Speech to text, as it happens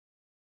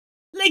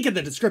Link in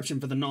the description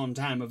for the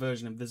non-timer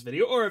version of this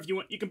video, or if you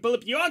want, you can pull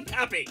up your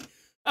copy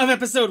of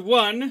episode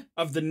 1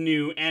 of the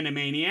new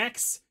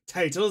Animaniacs,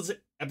 titled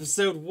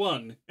Episode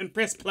 1, and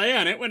press play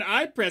on it when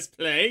I press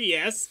play,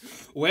 yes,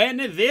 when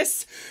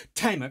this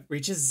timer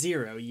reaches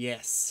 0,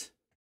 yes.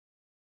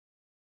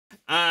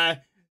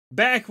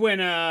 Back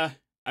when, I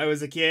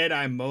was a kid,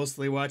 I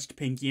mostly watched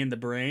Pinky and the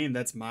Brain.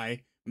 That's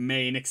my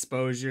main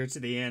exposure to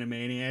the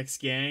Animaniacs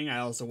gang. I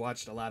also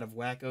watched a lot of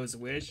Wacko's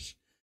Wish.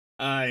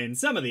 In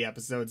some of the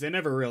episodes, I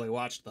never really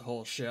watched the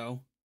whole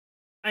show.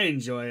 I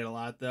enjoy it a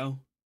lot, though.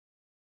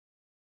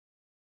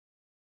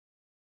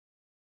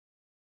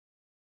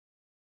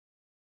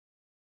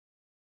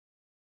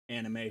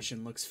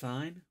 Animation looks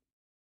fine.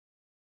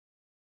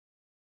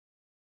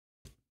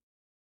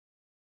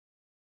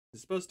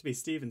 It's supposed to be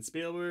Steven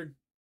Spielberg.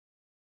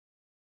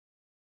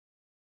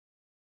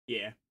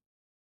 Yeah.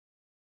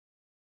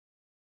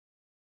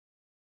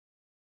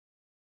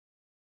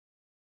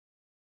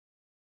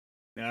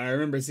 Now, I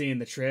remember seeing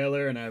the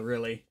trailer, and I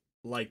really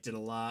liked it a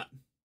lot.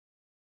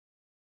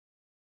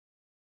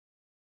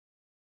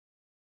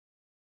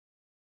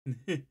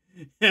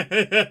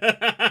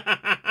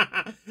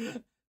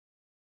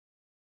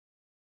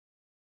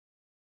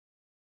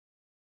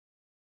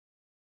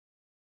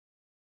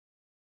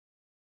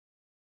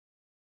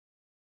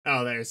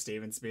 Oh, there's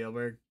Steven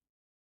Spielberg.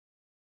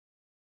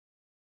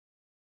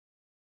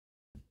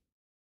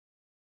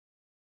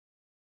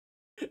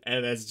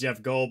 And that's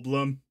Jeff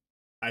Goldblum.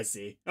 I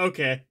see.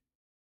 Okay.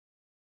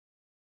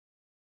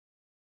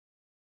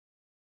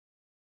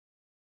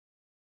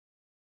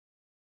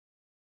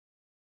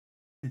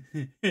 Hulu's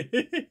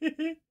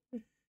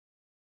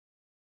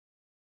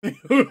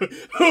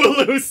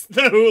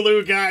the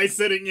Hulu guy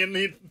sitting in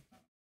the...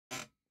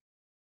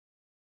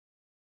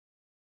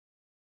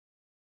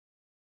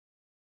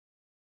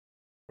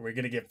 Are we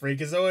gonna get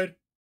Freakazoid?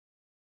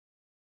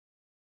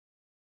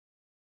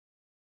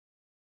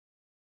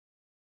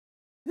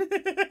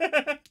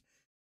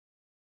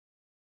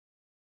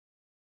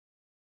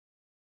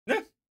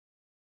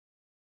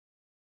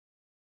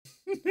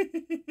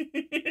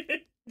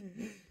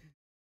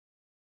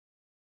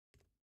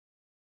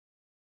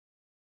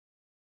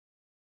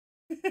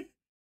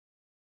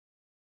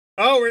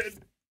 Oh,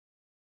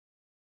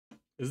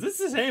 is this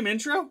the same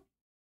intro?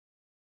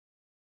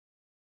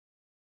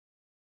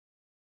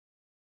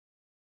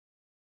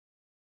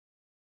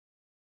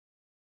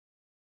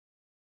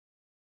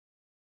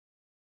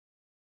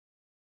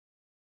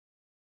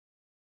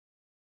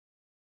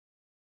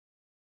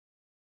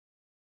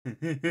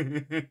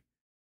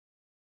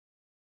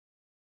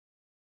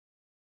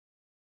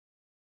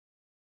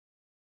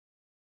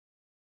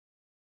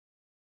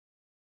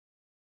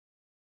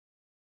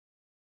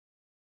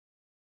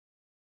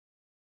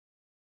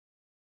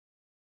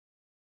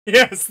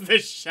 Yes,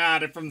 this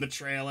shot from the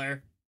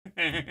trailer.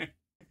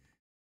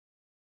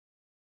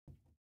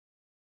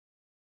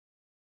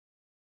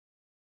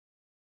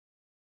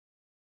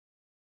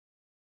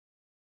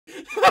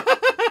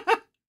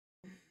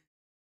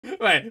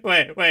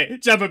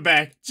 Wait, jumping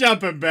back.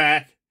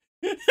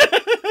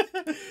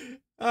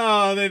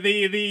 Oh,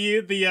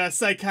 the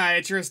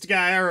psychiatrist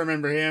guy, I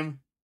remember him.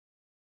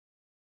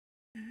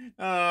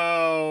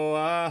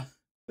 Oh,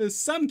 there's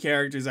some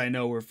characters I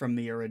know were from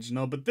the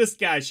original, but this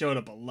guy showed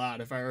up a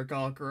lot, if I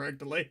recall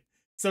correctly.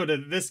 So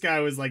this guy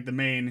was like the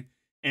main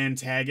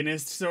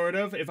antagonist, sort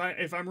of, if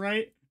I'm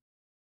right.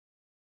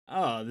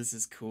 Oh, this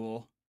is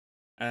cool.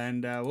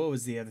 And what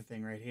was the other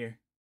thing right here?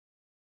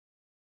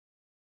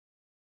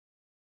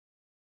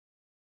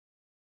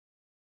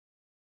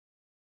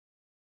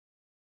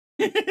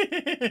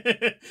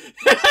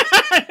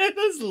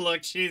 This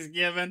look she's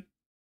given.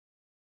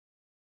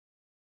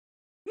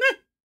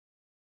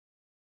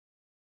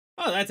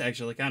 Oh, that's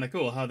actually kind of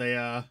cool how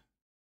they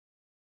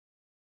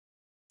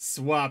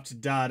swapped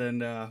Dot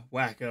and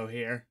Wacko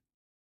here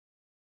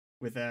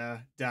with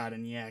Dot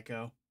and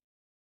Yakko.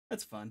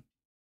 That's fun.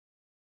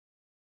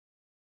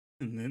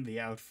 And then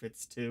the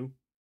outfits too.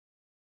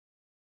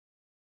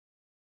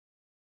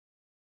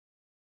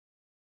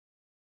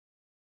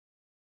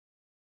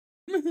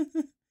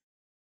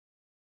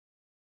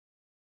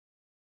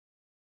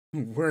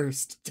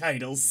 Worst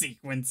title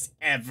sequence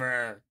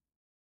ever.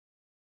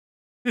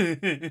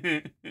 I'm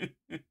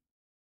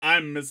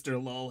Mr.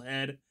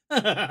 Lolhead.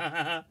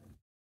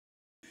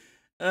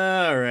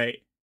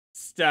 Alright.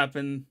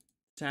 Stopping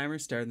the timer.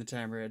 Starting the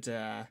timer at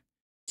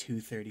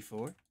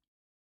 2:34.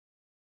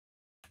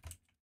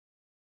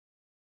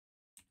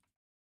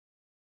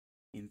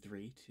 In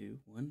 3, 2,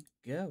 1,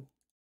 go.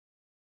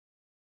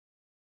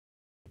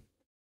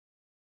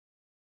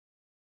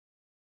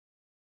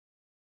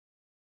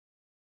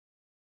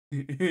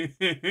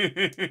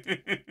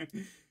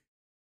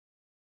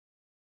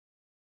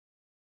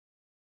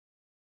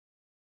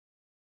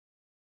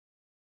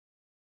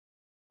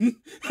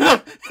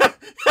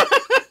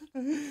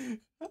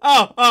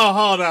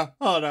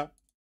 Hold up.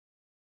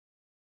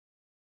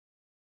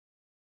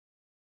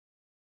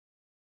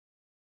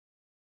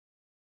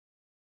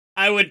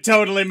 I would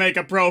totally make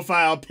a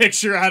profile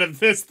picture out of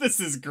this.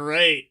 This is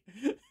great.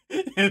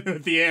 And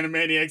with the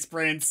Animaniacs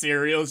brand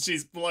cereal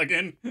she's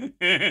plugging.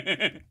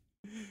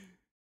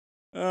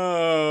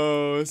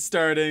 Oh,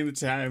 starting the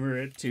timer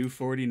at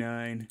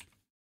 2:49.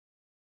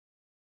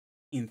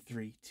 In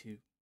 3, 2,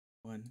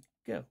 1,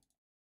 go.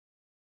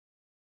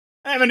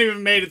 I haven't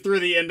even made it through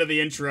the end of the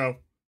intro.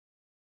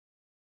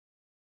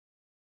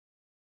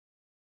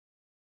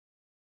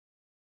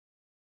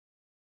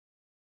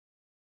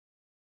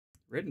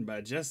 Written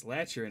by Jess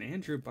Latcher and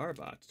Andrew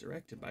Barbot.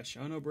 Directed by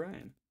Sean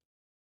O'Brien.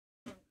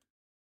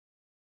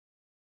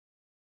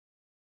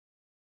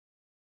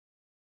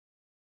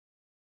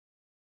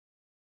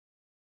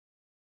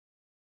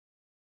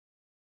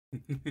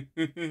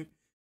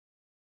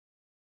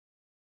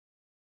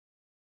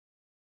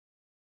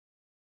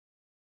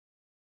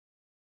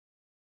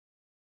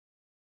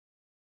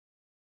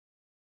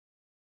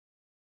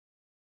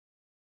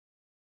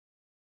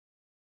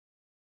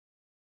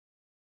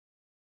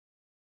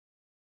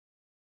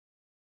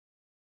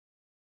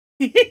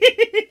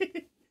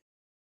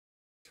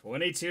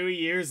 "22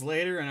 years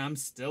later and I'm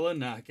still a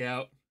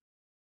knockout."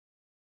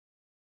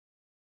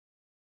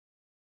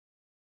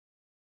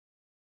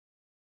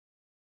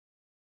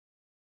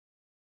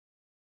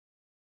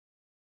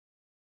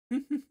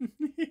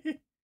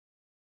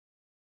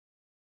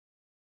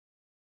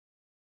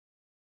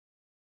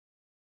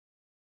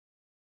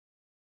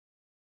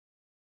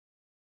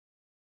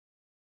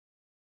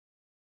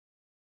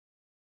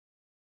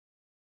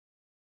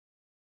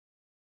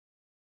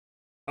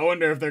 I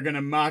wonder if they're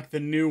gonna mock the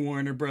new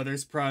Warner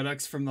Brothers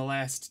products from the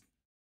last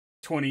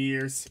 20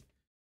 years.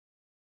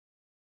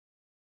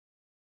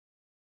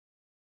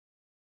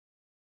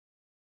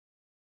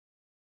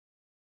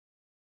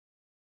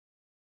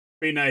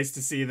 Be nice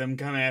to see them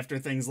come after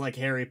things like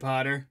Harry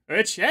Potter.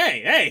 Which,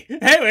 hey,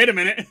 wait a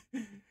minute.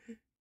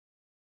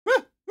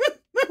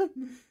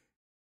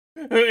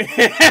 And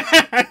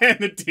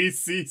the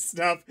DC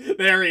stuff.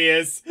 There he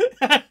is.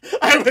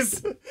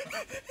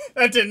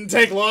 That didn't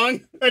take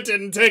long. That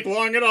didn't take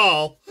long at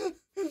all.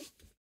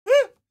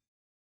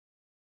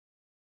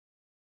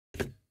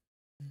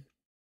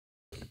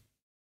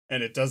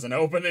 And it doesn't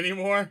open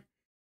anymore.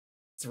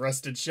 It's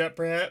rusted shut,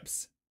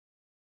 perhaps.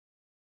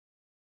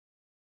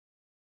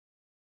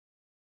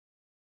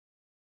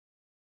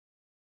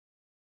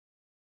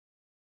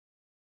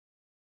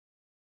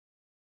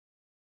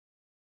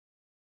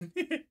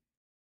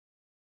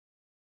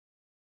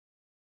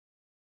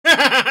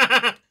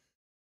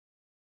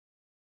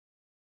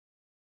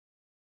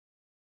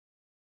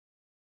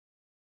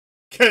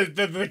 Cause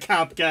the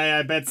cop guy,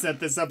 I bet, set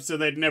this up so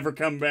they'd never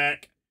come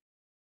back.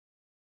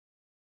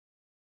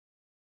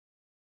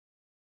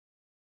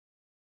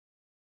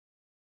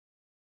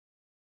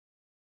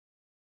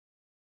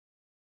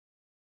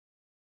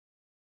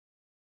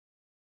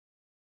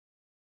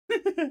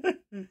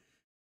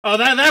 Oh,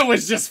 that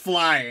was just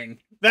flying.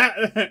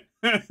 That.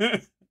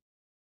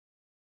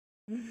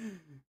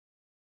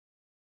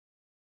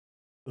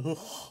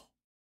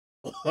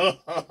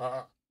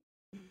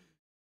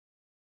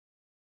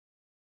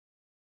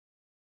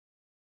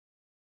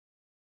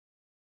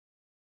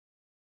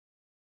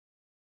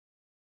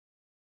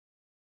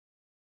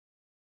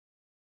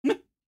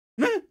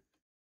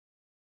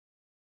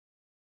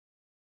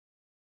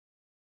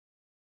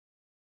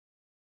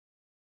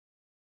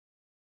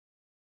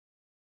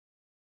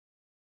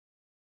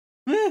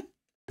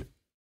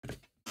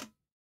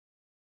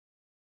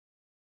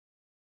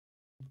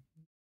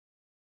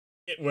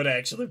 It would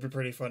actually be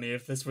pretty funny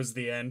if this was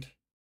the end.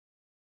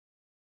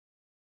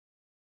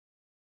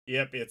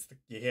 Yep, it's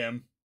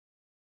him.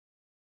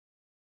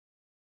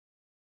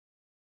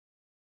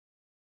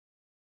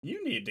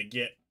 You need to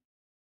get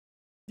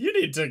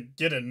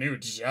a new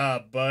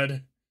job,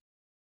 bud.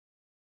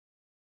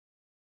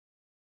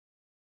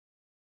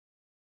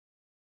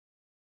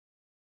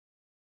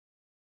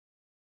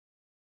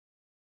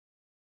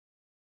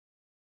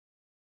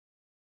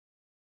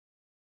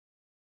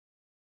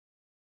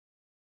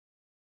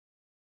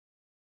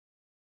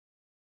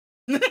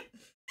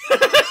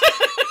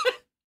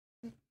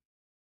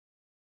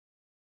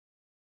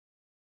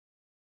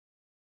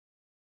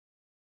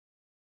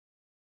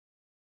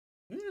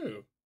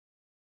 Ooh.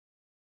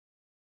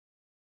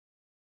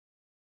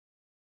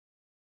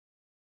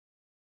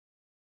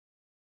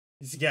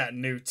 He's got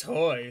new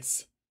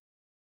toys.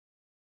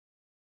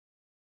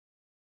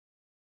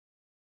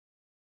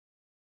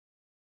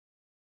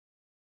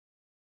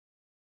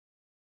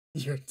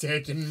 You're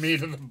taking me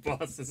to the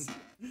bosses.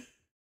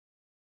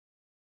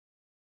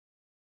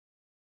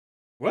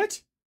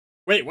 What?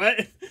 Wait,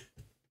 what?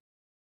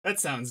 That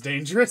sounds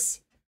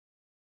dangerous.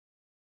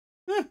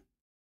 Huh.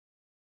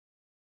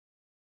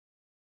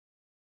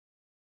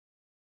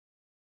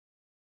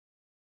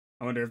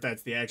 I wonder if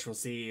that's the actual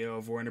CEO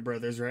of Warner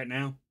Brothers right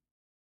now.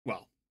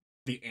 Well,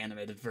 the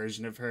animated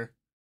version of her.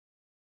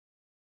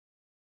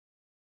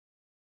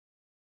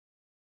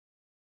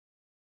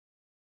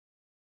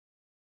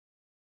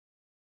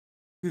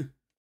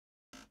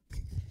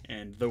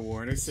 And the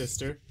Warner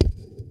sister.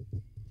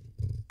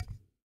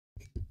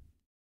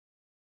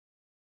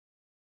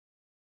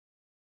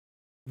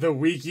 The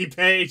wiki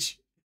page.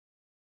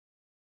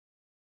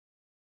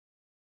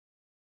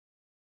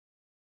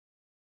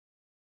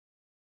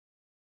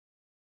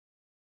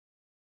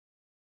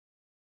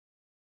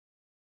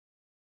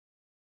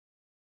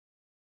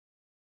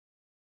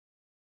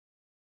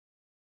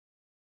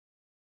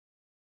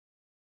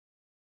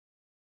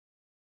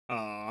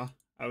 Aw,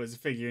 I was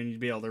figuring you'd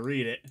be able to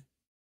read it.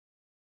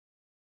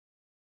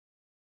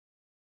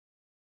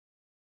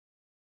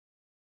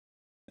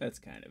 That's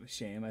kind of a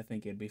shame. I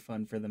think it'd be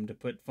fun for them to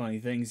put funny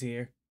things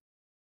here.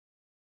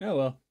 Oh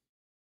well.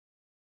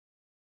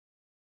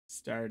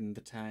 Starting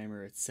the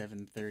timer at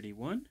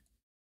 7:31.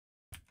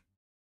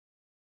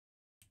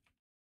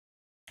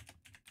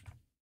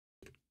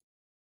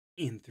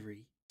 In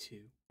 3,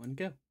 2, 1,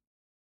 go.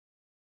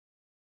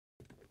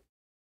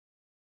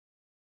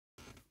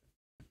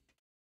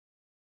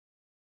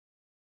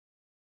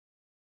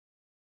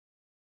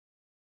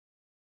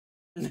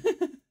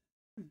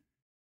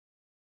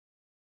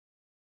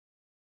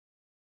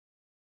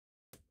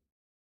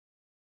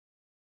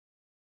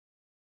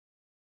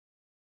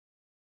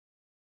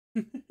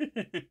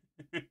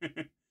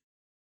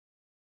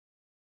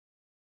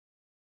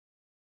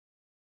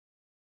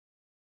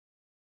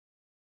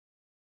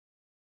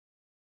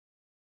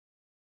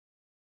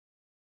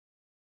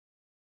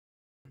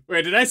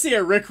 Wait, did I see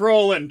a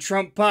Rickroll and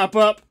Trump pop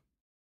up?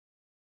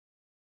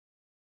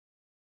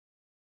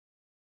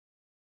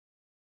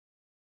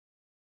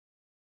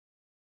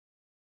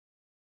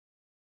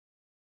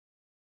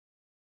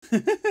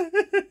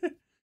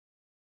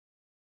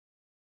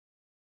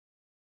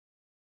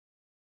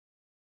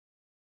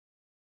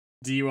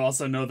 Do you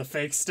also know the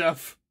fake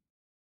stuff?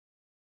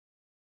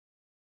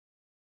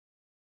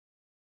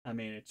 I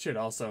mean, it should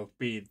also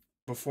be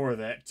before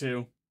that,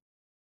 too.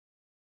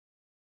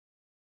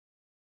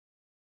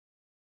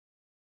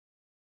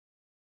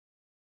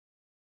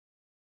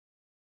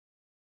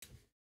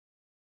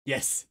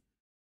 Yes.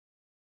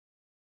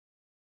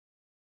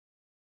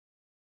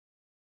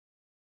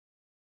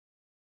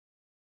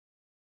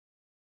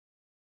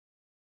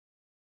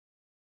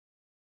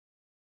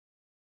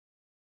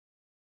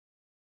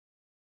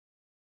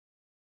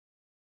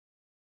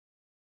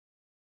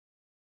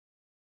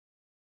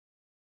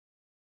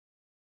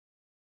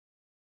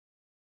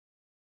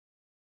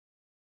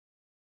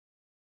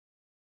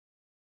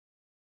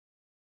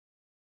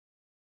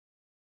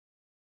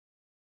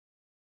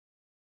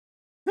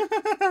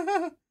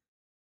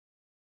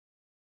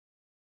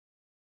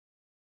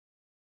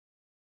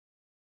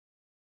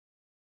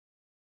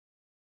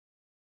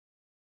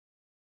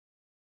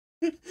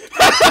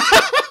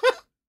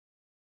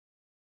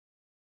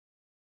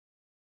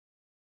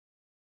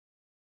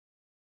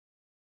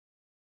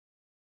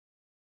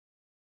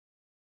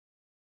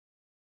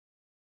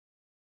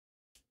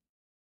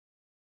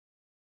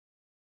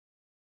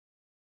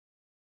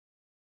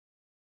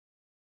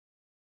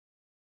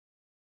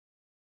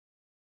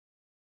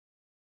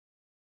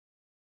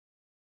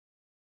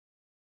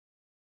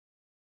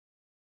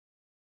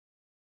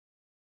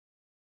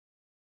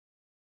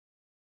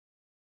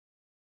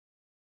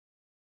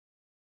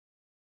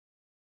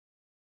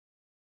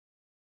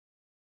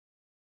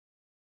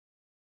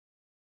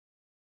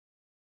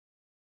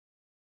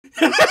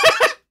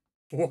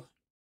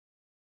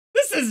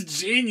 This is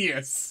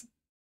genius.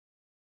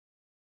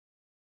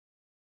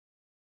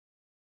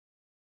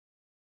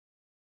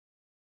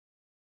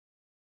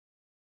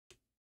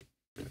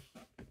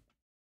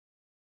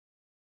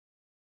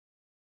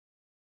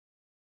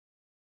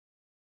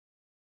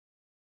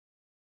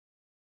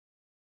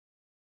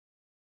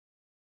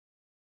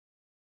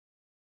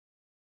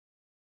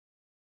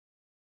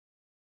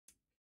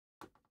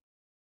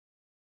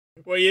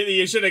 Well,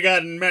 you should have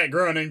gotten Matt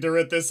Groening to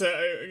write this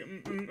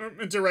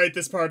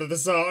part of the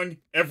song.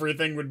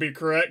 Everything would be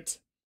correct.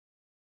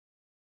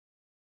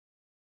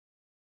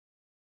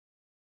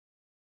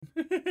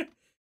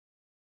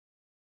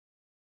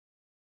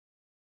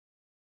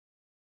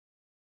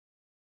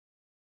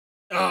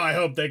 Oh, I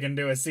hope they can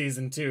do a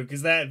season 2,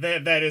 because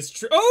that is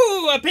true.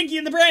 Oh, a Pinky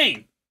in the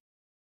Brain.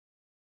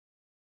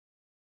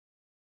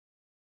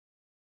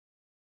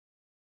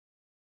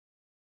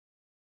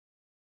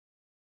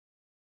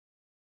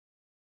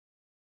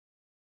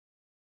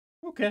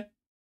 Okay.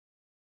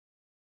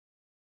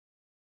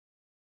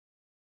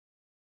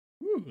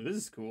 Ooh, this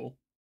is cool.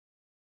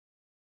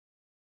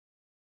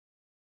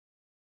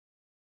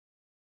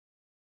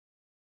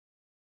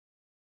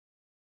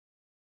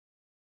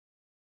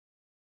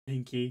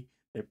 Pinky.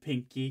 They're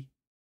pinky.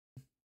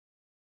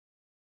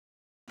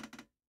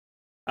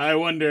 I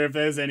wonder if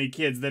there's any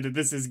kids that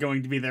this is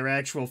going to be their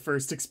actual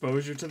first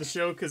exposure to the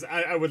show, because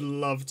I would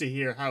love to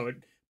hear how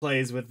it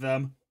plays with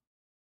them.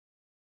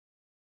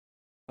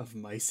 Of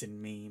mice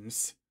and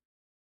memes.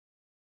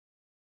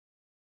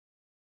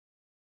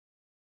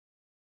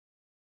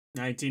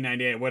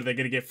 1998. What are they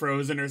gonna get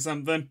frozen or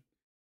something?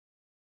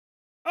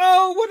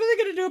 Oh, what are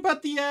they gonna do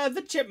about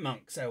the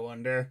chipmunks? I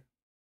wonder.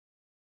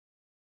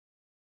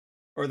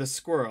 Or the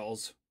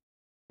squirrels?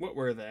 What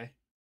were they?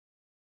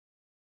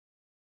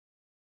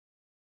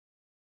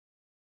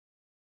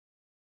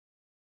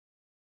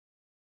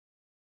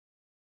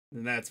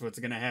 And that's what's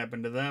gonna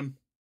happen to them.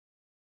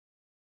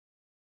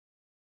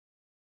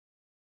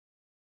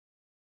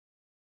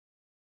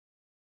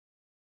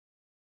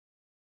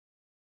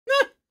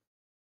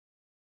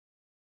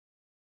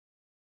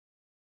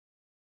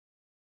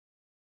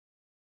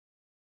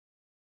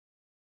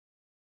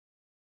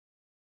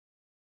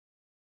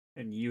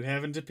 And you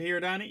haven't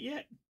appeared on it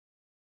yet.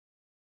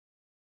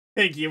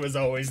 Pinky was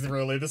always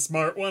really the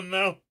smart one,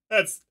 though.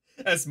 That's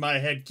my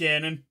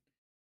headcanon.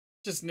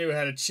 Just knew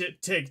how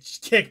to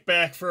kick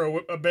back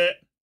for a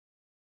bit.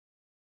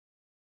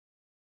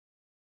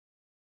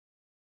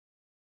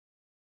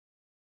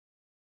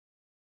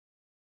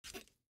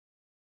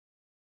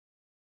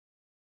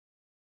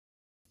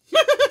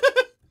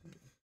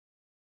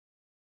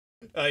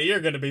 You're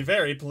gonna be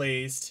very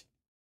pleased.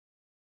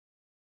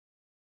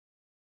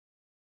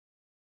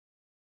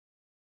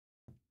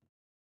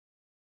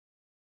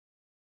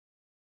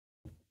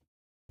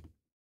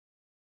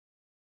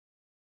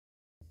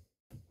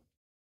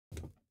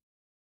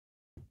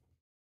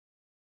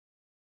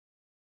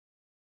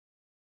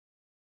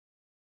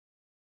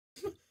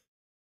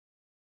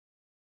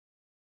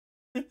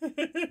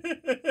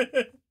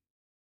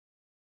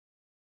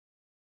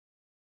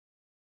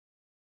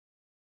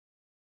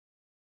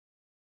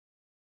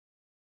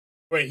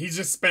 Wait, he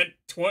just spent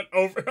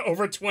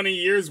over 20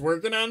 years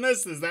working on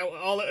this? Is that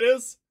all it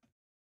is?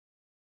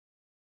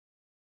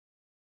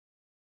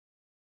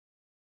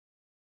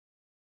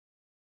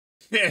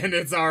 And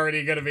it's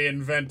already gonna be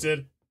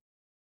invented.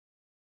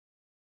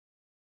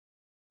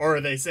 Or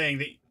are they saying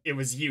that it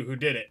was you who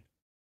did it?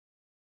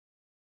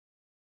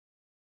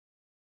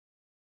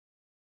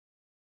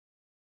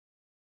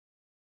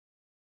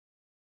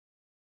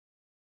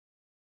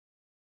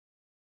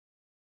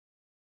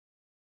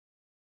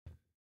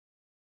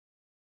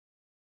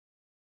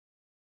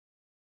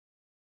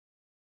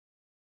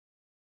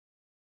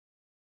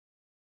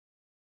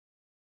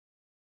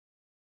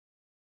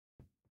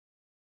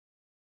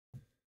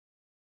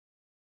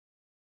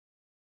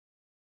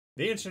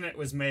 The internet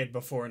was made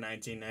before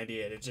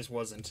 1998. It just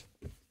wasn't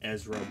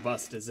as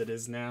robust as it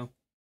is now.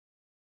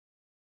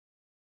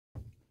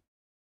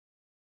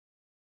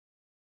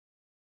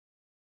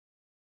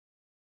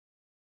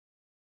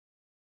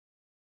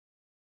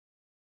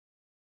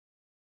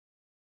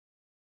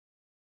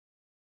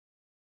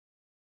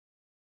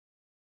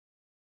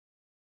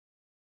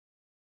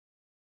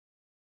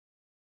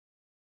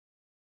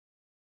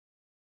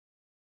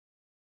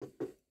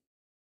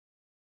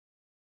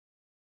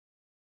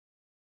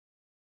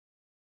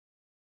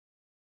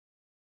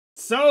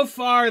 So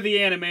far, the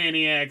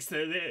Animaniacs,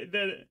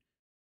 the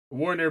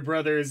Warner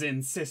Brothers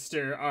and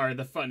sister are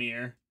the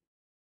funnier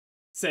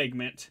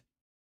segment.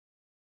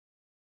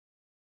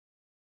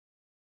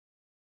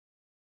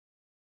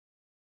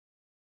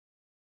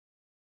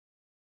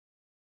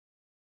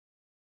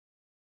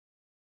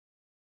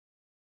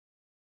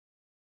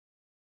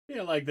 I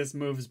feel like this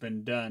move's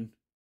been done.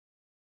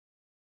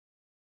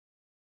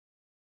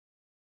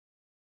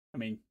 I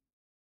mean...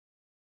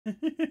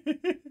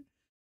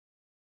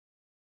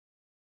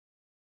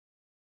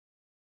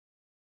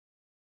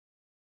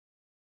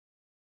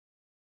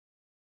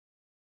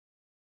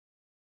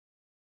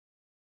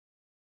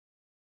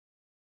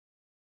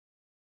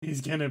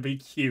 He's gonna be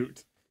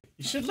cute.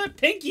 You should let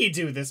Pinky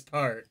do this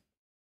part.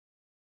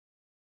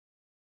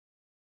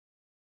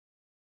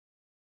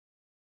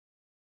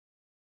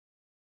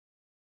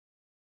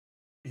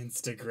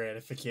 Instant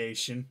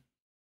gratification.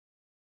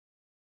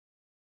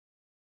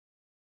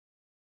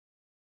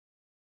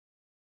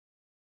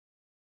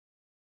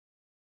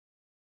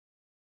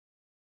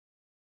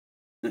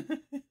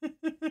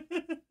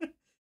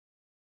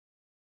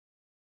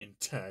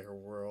 Entire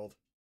world.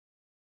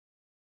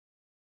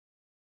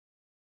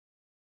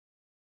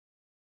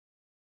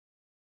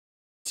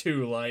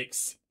 Two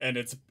likes, and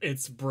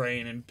it's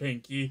Brain and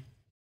Pinky.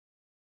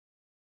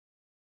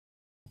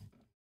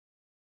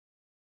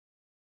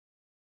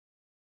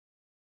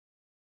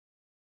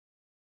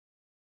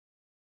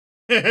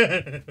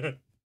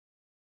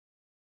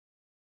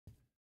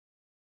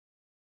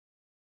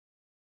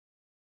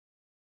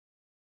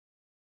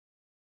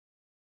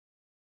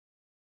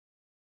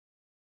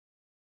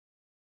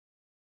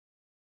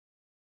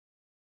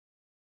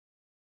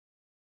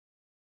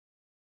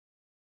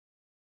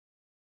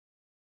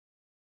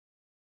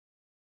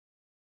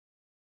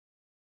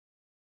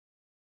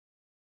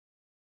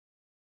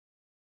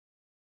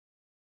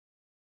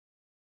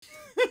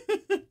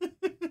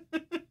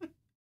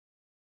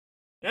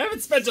 I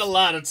haven't spent a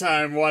lot of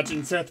time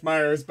watching Seth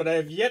Meyers, but I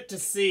have yet to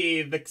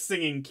see the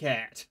singing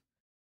cat.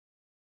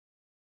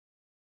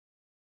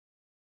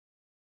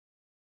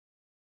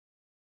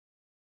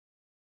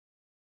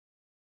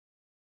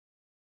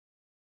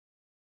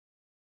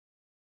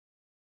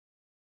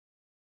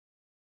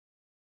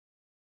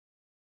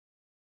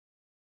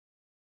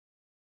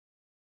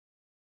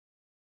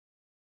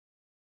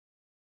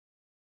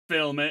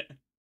 Film it.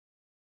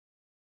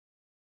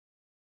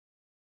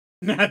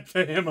 Not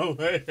the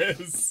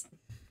Himalayas.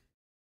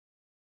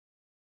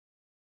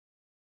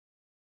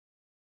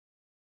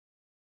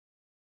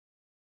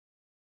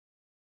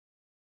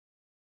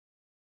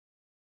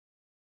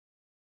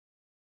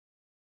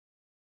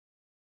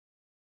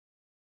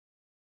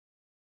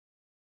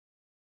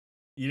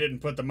 You didn't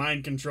put the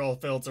mind control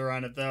filter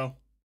on it, though.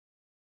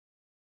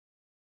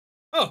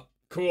 Oh,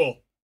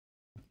 cool.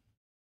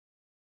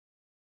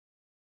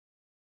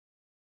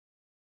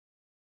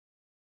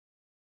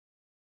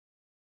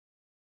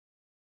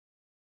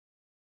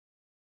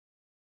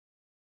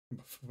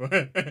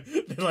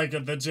 Like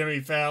the Jimmy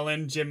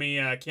Fallon, Jimmy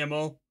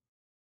Kimmel.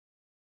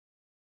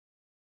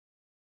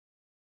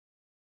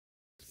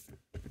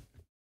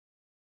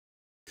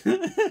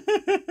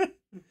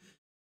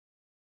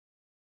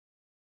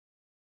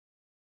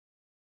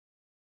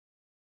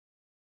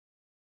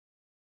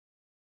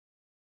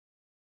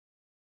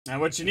 Now,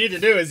 what you need to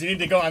do is you need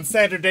to go on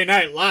Saturday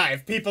Night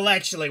Live. People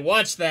actually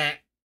watch that.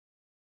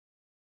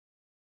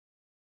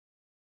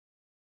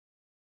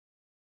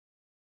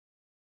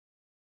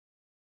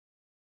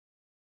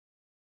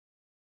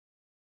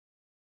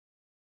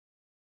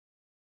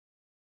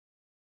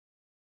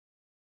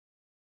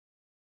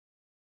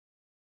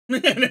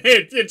 And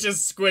it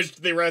just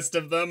squished the rest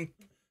of them.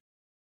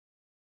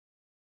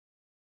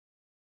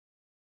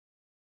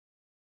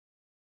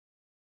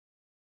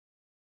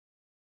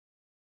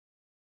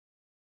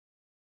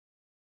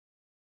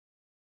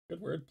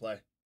 Good wordplay.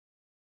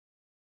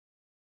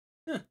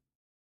 Huh.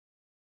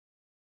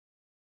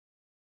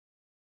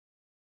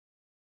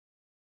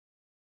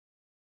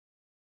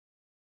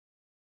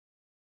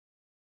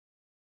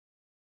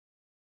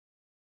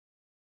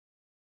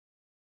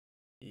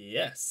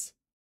 Yes.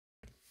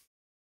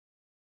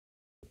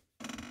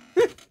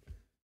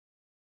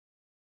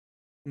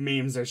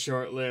 Memes are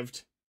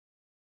short-lived.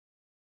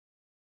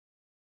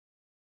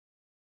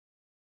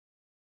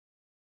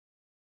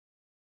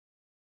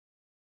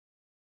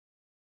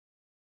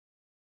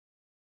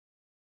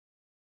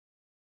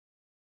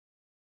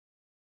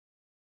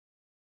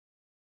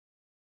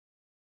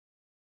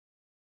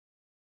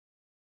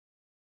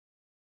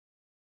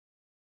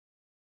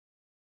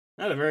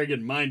 Not a very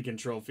good mind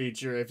control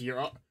feature if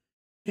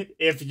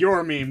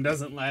your meme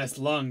doesn't last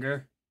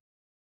longer.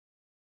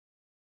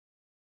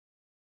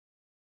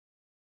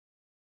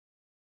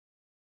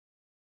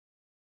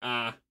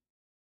 Ah,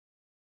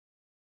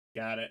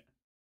 got it.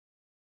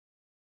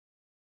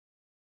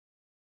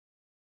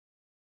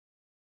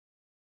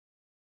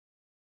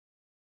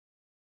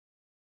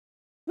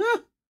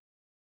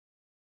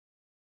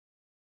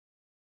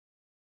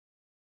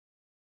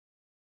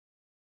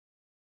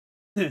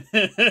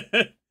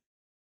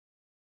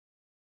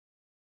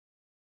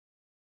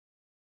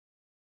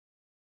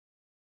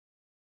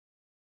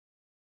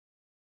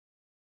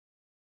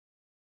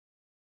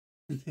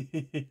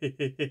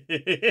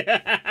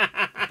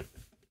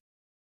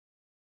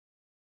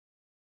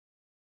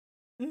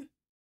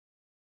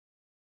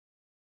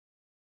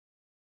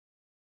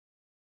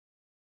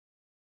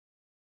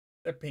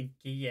 The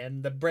pinky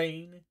and the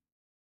brain.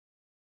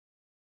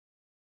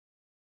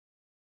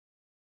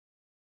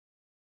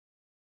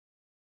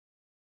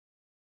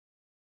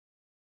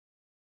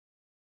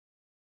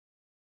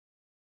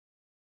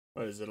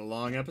 What is it, a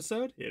long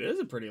episode? It is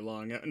a pretty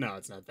long. No,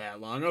 it's not that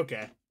long.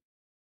 Okay.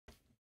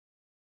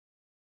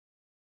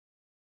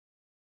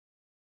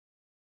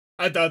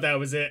 I thought that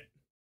was it.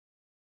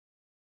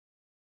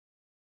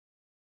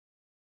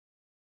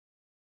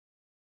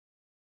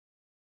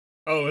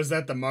 Oh, is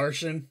that the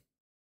Martian?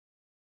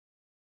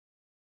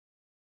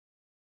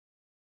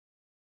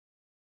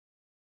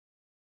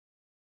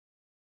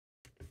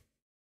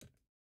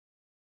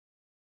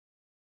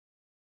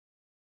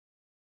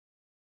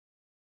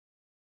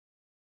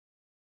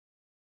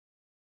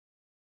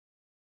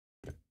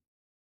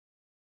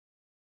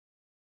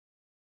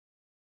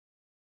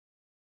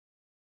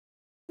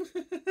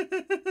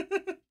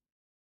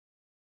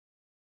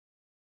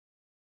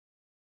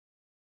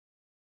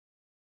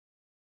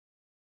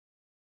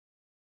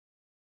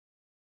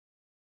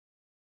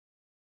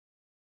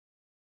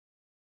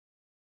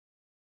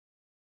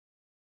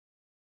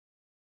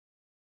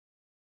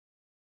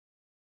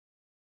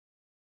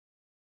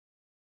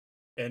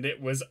 And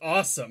it was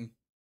awesome.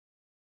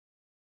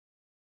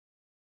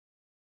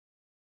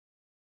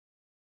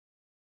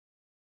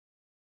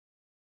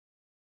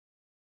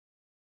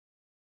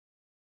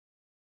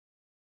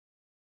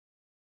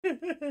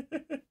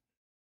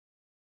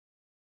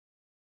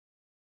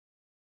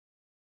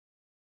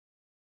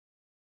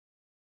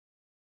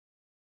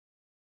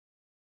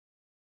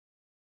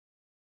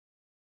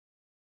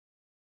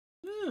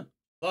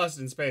 Lost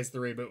in Space, the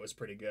reboot was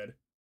pretty good.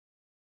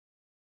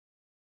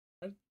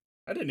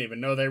 I didn't even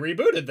know they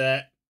rebooted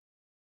that.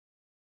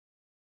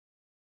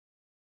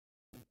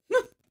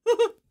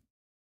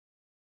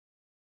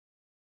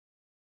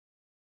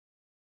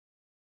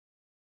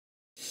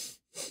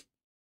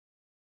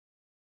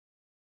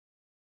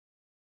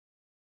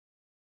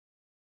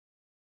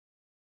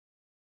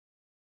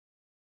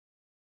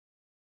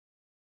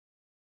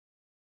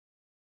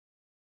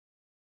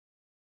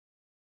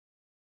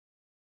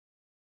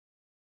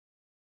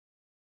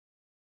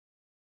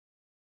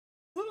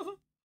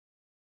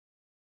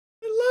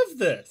 I love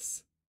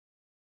this.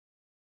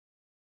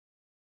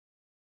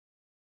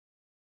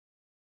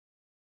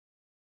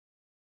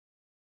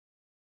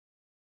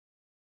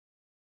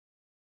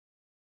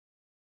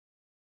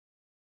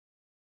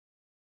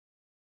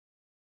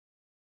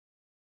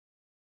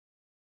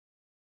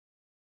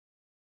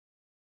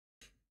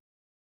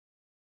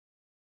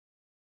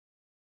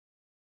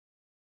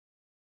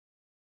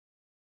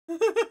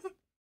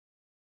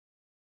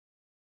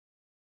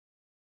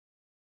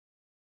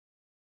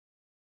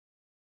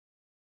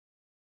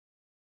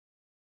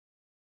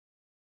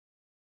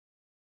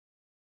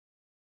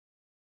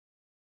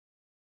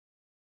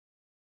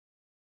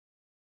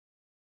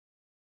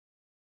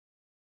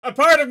 A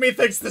part of me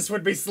thinks this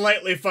would be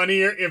slightly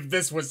funnier if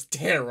this was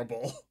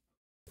terrible.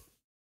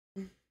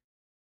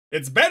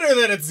 It's better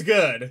than it's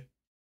good.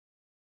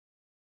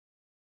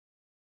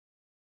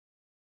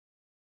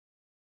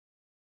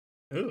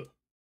 Ooh.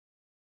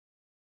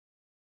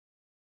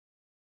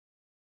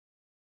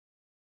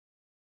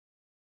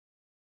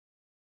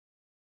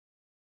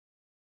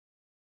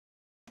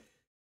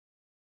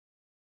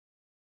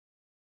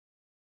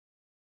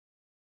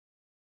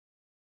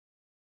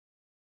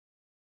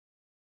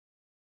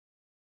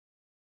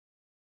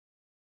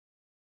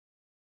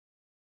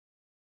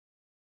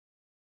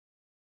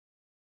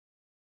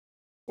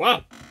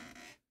 Wow.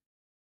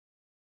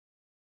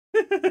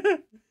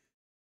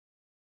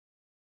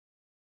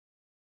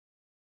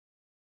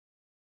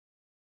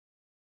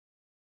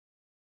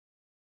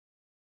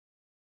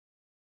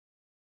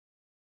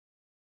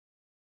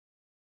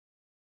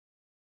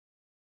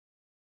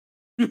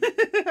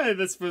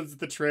 This was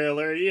the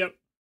trailer. Yep.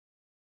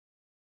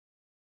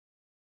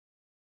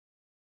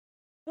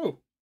 Oh.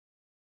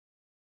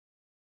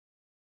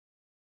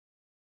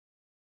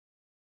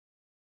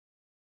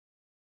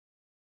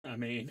 I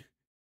mean,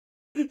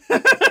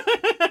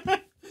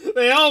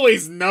 they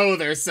always know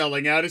they're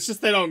selling out. It's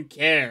just they don't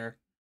care.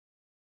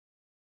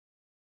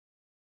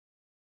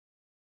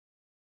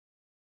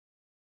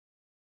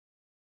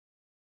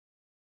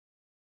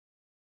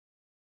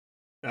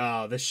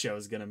 Oh, this show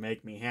is gonna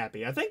make me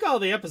happy. I think all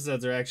the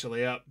episodes are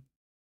actually up.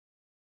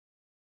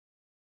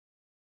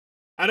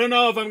 I don't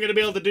know if I'm gonna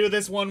be able to do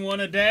this one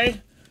a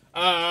day.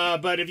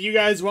 But if you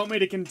guys want me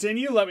to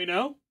continue, let me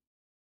know.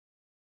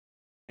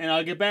 And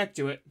I'll get back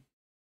to it.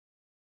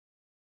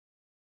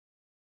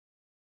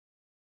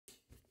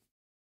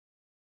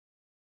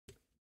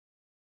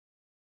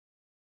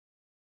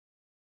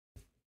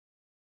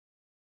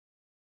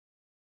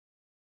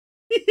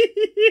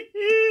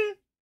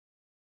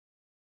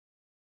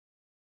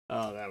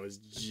 Oh, that was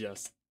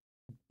just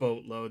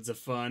boatloads of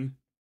fun.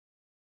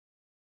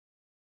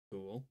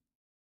 Cool.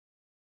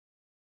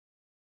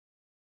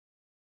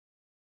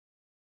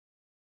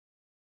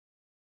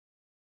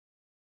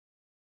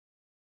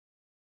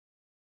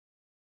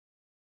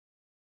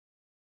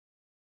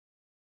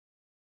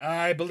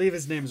 I believe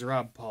his name's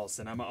Rob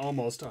Paulson. I'm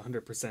almost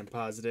 100%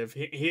 positive.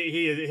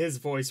 His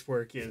voice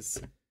work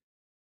is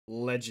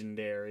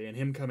legendary, and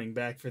him coming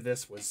back for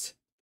this was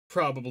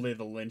probably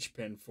the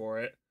linchpin for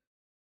it.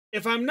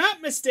 If I'm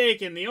not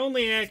mistaken, the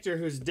only actor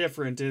who's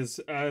different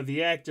is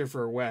the actor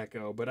for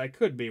Wacko, but I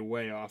could be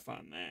way off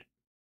on that.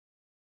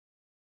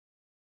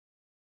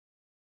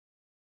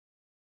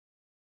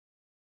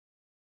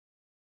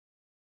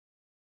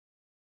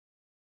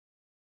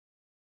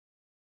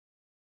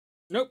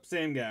 Nope,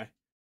 same guy.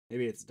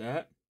 Maybe it's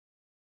Dot.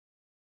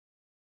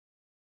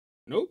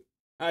 Nope.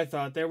 I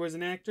thought there was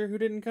an actor who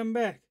didn't come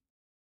back.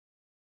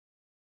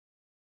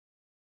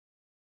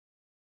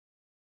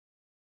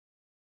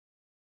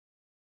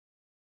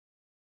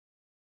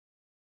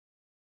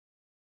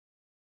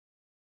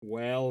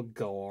 Well,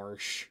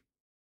 gosh.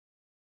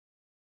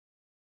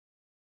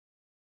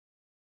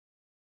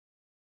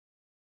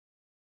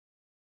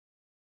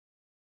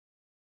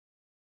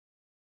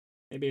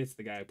 Maybe it's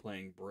the guy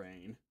playing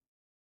Brain.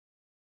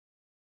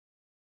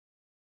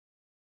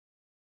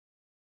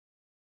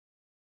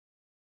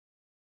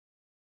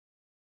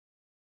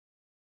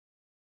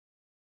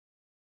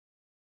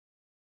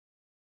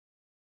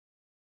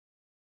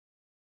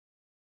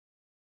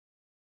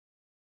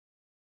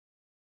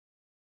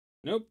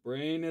 Nope,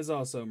 Brain is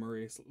also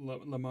Maurice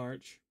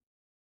LaMarche.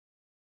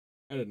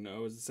 I didn't know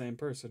it was the same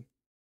person.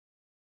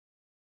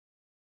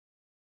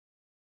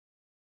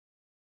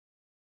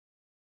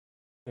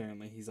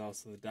 Apparently, he's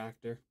also the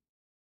doctor.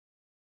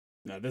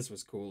 No, this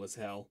was cool as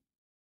hell.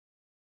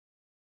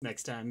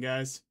 Next time,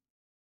 guys.